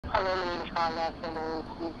My name is Carl Afternoon,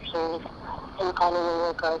 Steve. I'm calling in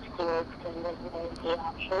regards to your extended warranty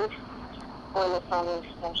options. When the following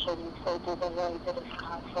special, you said you were going to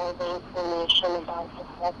discuss all the information about the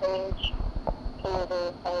coverage. Can you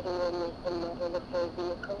verify the name and model of your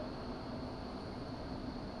vehicle?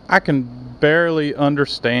 I can barely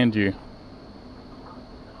understand you.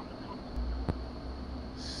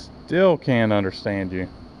 Still can't understand you.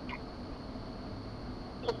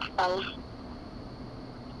 It's fine.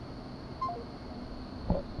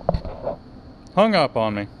 Hung up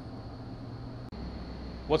on me.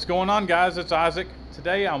 What's going on, guys? It's Isaac.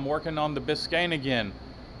 Today I'm working on the Biscayne again.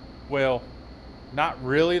 Well, not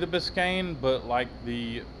really the Biscayne, but like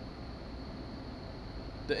the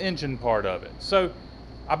engine part of it. So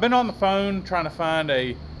I've been on the phone trying to find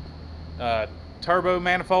a turbo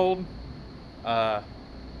manifold.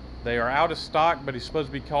 They are out of stock, but he's supposed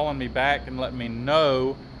to be calling me back and letting me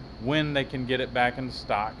know when they can get it back into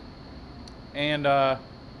stock. And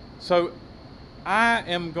so I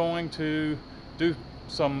am going to do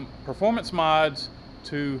some performance mods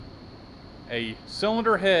to a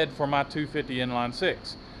cylinder head for my 250 inline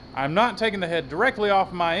six. I'm not taking the head directly off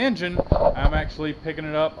of my engine. I'm actually picking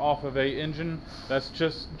it up off of a engine that's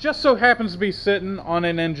just so happens to be sitting on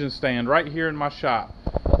an engine stand right here in my shop.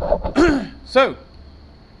 So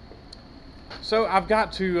I've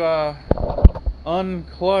got to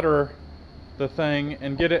unclutter the thing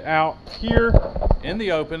and get it out here in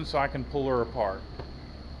the open so I can pull her apart.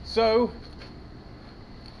 So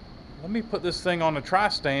let me put this thing on a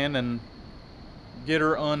tri-stand and get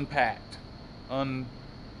her unpacked,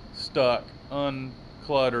 unstuck,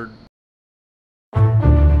 uncluttered.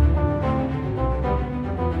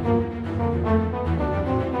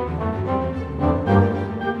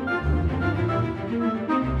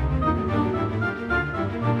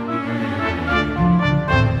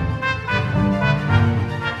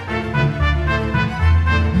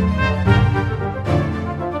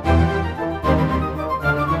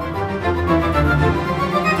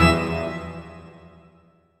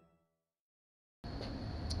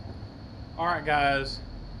 Alright guys,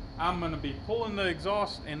 I'm going to be pulling the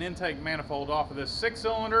exhaust and intake manifold off of this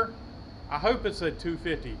 6-cylinder. I hope it's a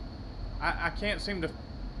 250. I can't seem to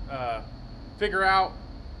figure out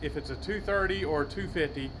if it's a 230 or a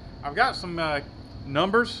 250. I've got some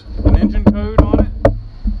numbers, an engine code on it.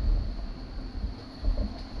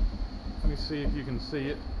 Let me see if you can see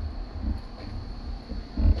it.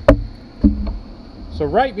 So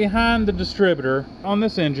right behind the distributor on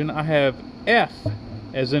this engine I have F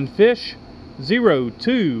as in fish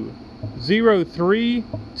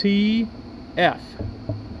 0203TF.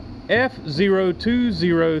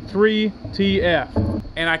 F0203TF.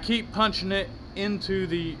 And I keep punching it into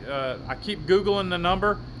the, I keep Googling the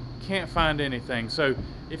number, can't find anything. So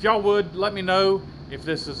if y'all would, let me know if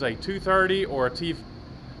this is a 230 or a T.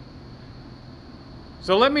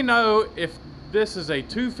 So let me know if this is a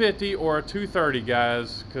 250 or a 230,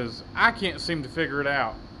 guys, because I can't seem to figure it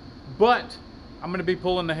out. But I'm going to be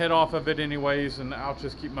pulling the head off of it anyways, and I'll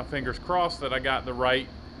just keep my fingers crossed that I got the right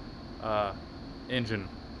engine.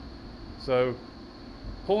 So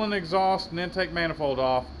pulling the exhaust and intake manifold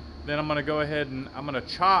off, then I'm going to go ahead and I'm going to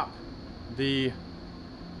chop the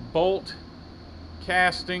bolt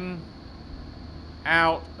casting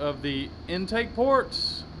out of the intake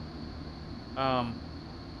ports,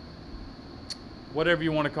 whatever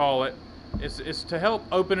you want to call it. It's to help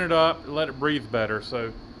open it up, let it breathe better.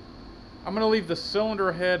 So I'm going to leave the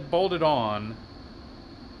cylinder head bolted on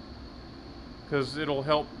because it'll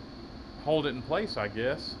help hold it in place, I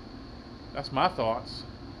guess. That's my thoughts.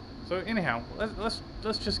 So anyhow, let's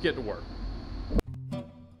just get to work.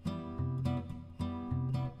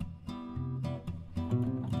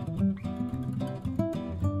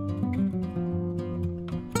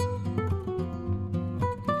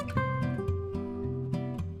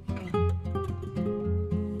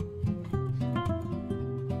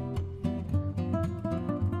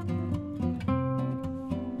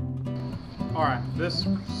 Alright, this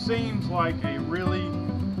seems like a really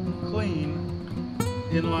clean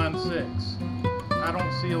inline six. I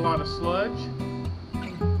don't see a lot of sludge.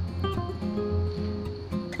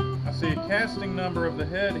 I see a casting number of the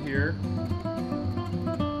head here.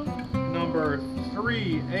 Number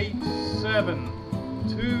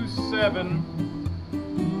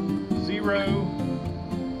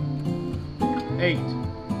 3872708.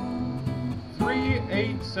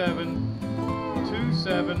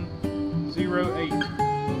 3872708.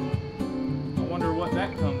 I wonder what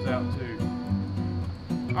that comes out to.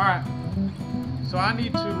 Alright, so I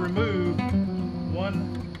need to remove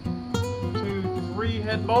 1, 2, 3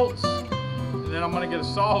 head bolts, and then I'm going to get a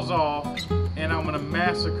Sawzall and I'm gonna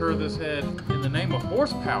massacre this head in the name of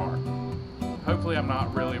horsepower. Hopefully I'm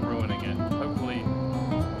not really ruining it. Hopefully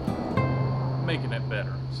making it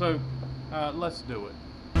better. So let's do it.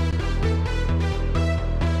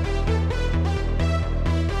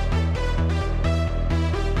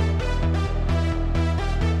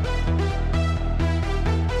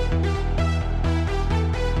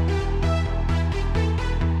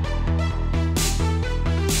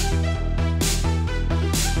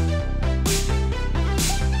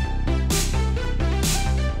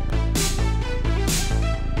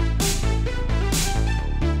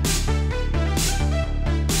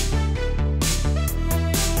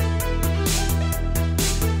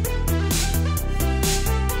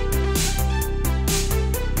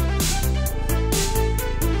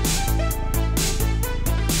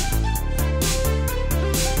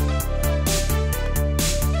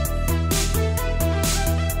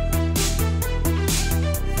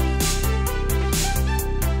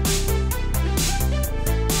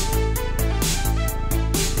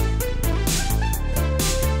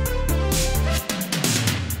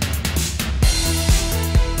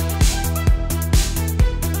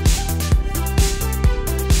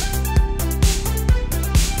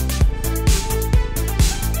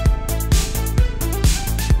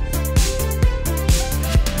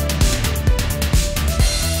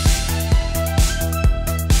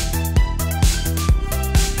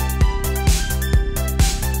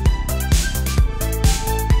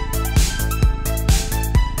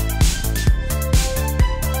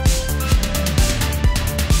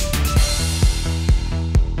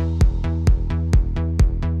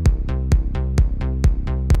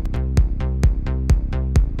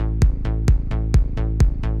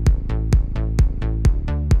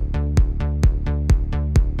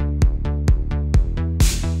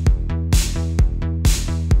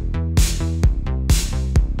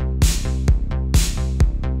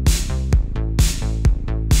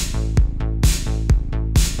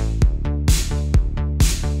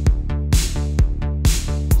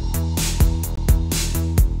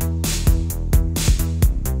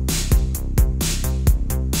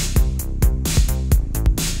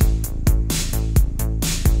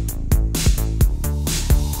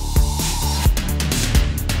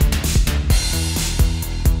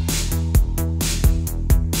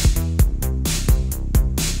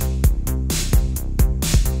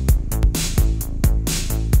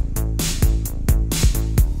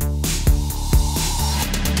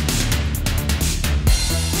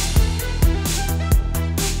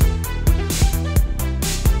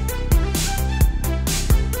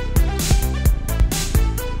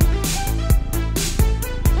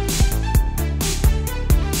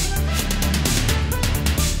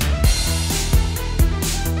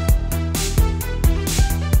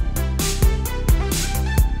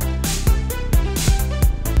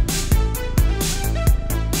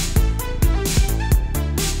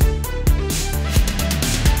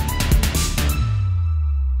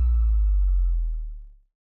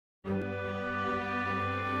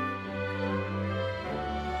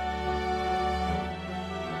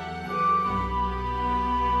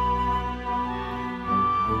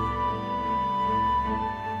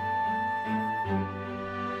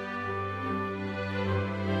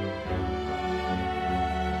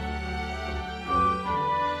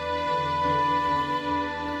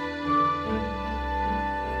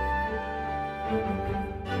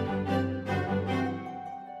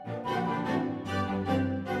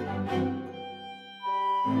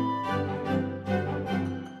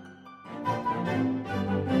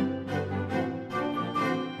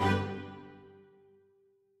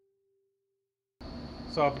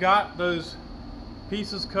 So I've got those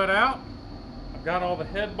pieces cut out. I've got all the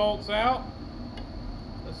head bolts out.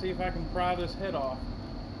 Let's see if I can pry this head off.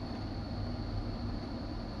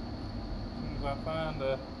 As soon as I find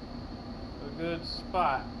a good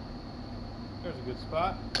spot. There's a good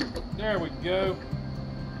spot. There we go.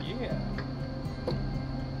 Yeah.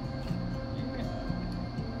 Yeah.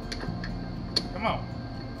 Come on.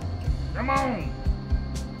 Come on.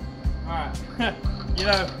 Alright. You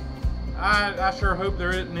know, I sure hope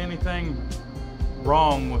there isn't anything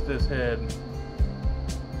wrong with this head.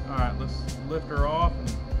 Alright, let's lift her off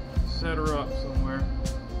and set her up somewhere.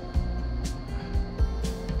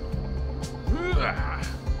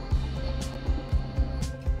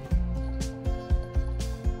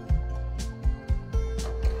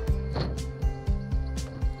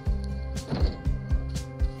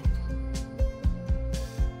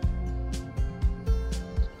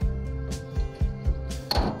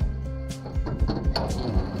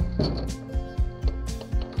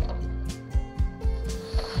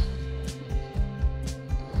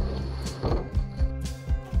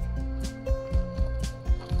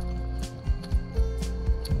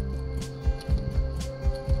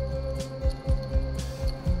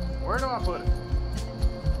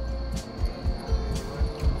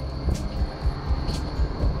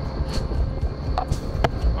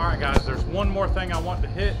 one more thing I want to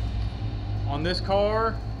hit on this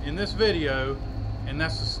car in this video, and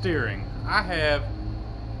that's the steering. I have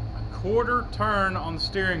a quarter turn on the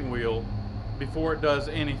steering wheel before it does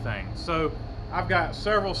anything. So I've got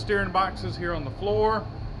several steering boxes here on the floor.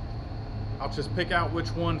 I'll just pick out which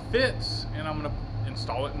one fits, and I'm going to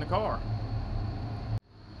install it in the car.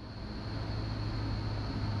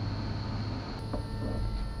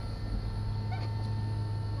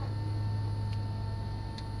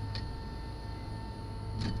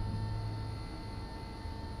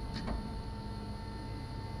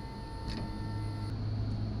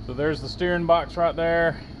 So there's the steering box right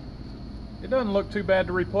there. It doesn't look too bad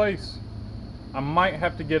to replace. I might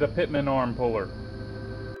have to get a Pitman arm puller.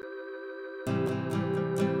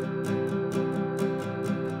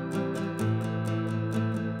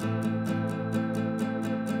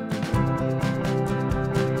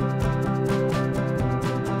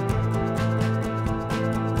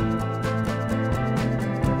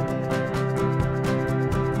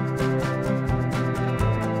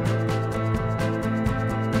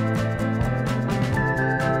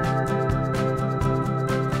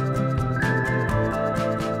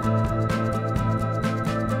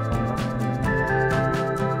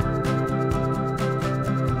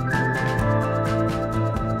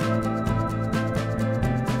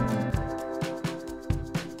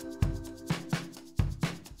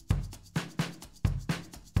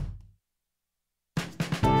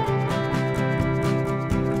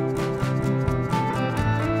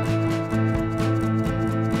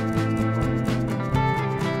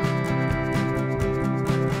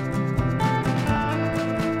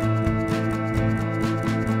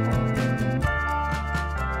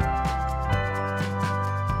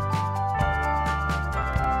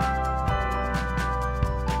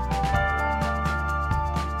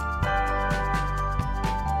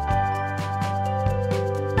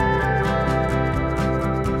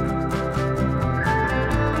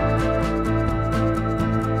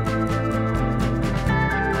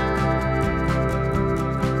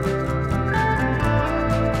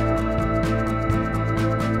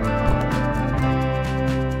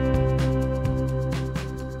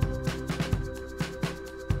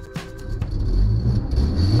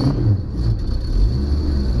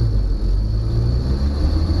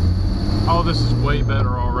 Oh, this is way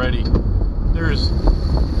better already. There is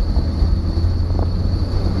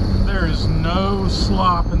no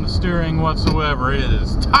slop in the steering whatsoever. It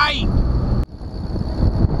is tight.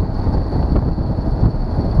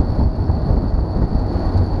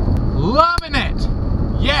 Loving it.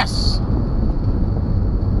 Yes.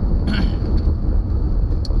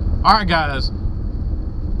 All right, guys.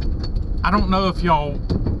 I don't know if y'all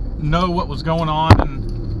know what was going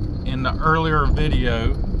on in the earlier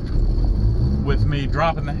video with me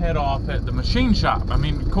dropping the head off at the machine shop. I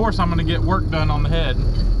mean, of course I'm going to get work done on the head,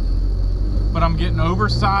 but I'm getting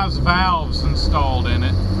oversized valves installed in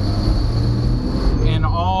it and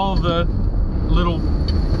all the little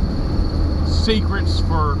secrets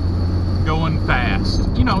for going fast,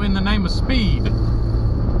 you know, in the name of speed.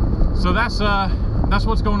 So that's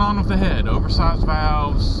what's going on with the head. Oversized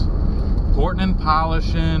valves, porting and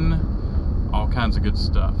polishing, all kinds of good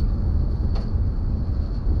stuff.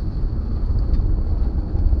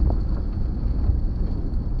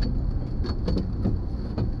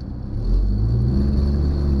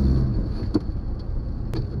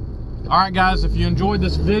 Alright guys, if you enjoyed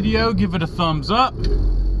this video, give it a thumbs up.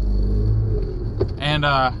 And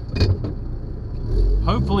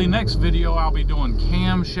hopefully next video I'll be doing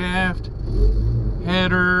camshaft,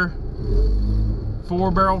 header,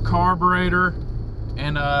 4-barrel carburetor,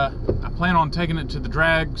 and I plan on taking it to the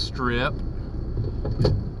drag strip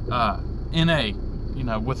NA, you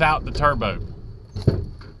know, without the turbo.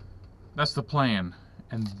 That's the plan.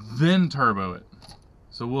 And then turbo it.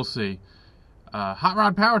 So we'll see. Hot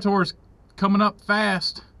Rod Power Tour's coming up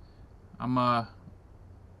fast. I'm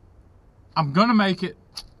gonna make it.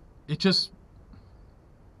 It just,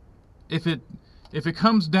 if it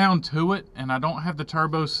comes down to it and I don't have the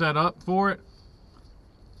turbo set up for it,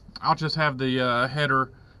 I'll just have the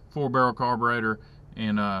header, 4-barrel carburetor,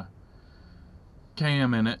 and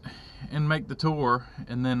cam in it and make the tour,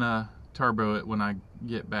 and then turbo it when I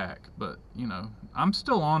get back. But you know, I'm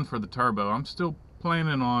still on for the turbo. I'm still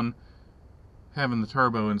planning on having the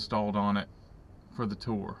turbo installed on it for the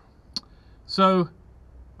tour. So,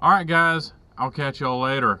 alright guys, I'll catch y'all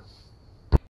later.